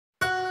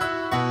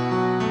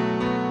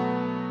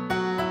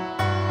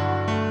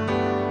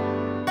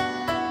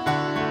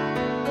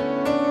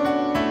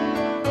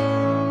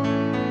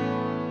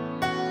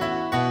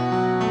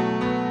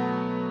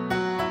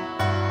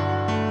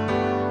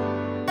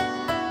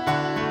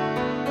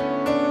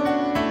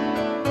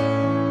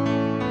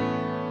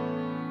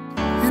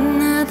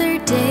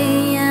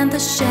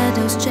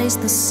shadows chase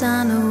the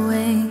sun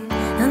away.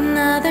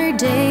 Another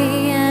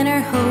day and our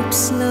hope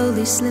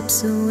slowly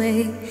slips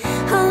away.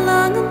 How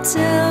long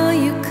until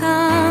you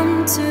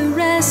come to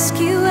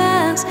rescue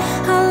us?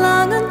 How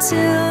long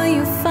until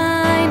you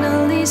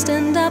finally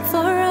stand up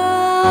for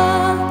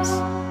us?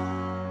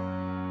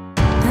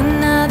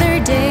 Another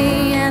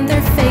day and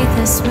their faith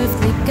has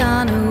swiftly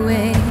gone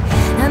away.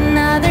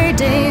 Another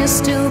day I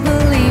still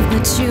believe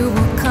that you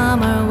will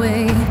come our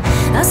way.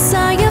 I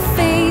saw your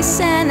face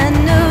and I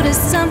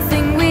noticed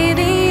something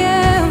within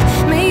you.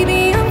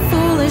 Maybe I'm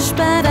foolish,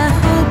 but I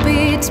hope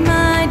it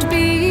might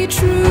be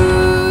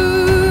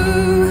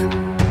true.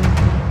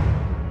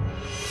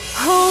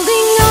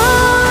 Holding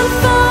on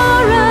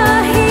for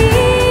a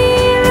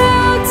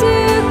hero to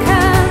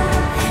come.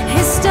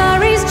 His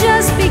story's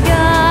just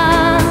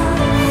begun,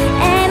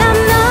 and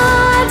I'm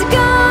not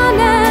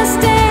gonna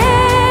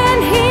stand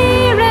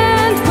here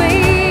and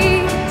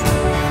wait.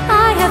 I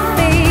have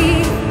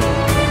faith,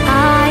 I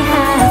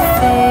have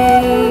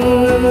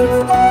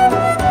faith.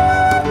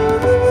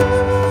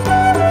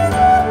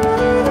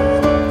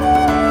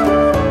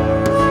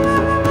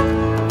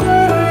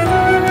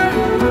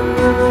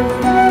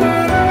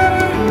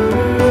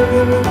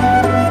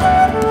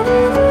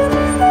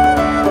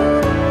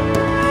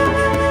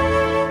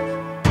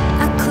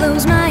 I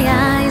close my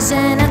eyes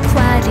and I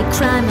quietly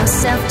cry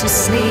myself to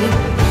sleep.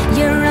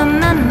 You're on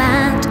my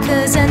mind,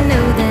 'cause I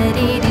know that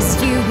it is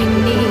you we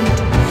need.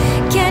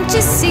 Can't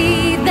you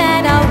see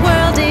that our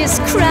world is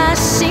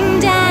crashing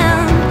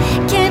down?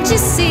 Can't you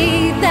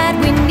see that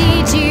we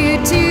need you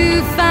to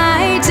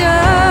fight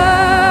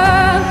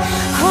on?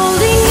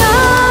 Holding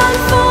on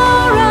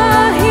for a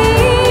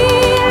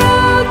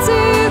hero to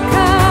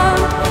come.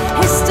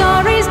 His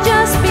story's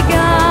just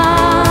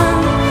begun,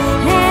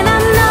 and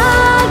I'm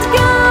not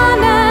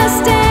gonna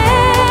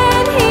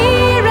stand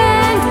here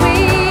and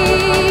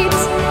wait.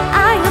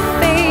 I have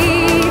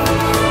faith,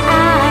 I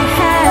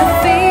have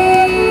faith.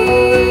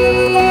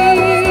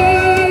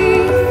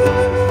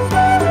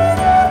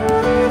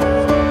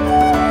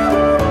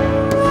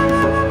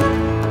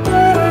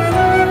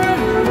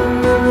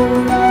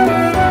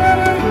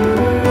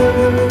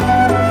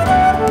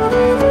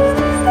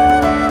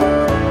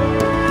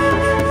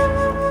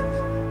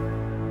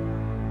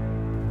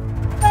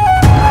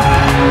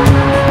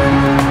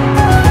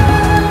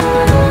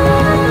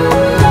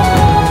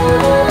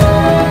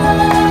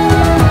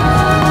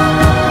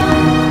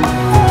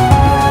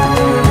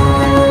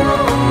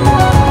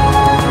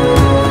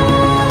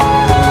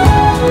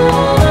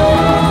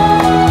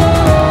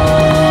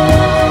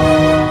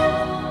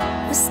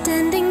 We're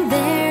standing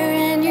there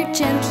and you're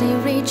gently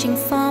reaching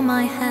for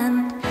my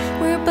hand.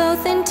 We're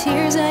both in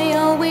tears, I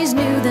always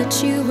knew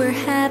that you were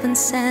heaven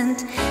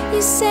sent.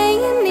 You say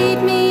you need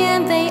me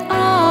and they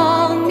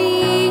all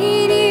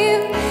need you,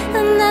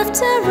 and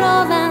after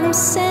all I'm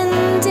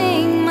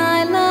sending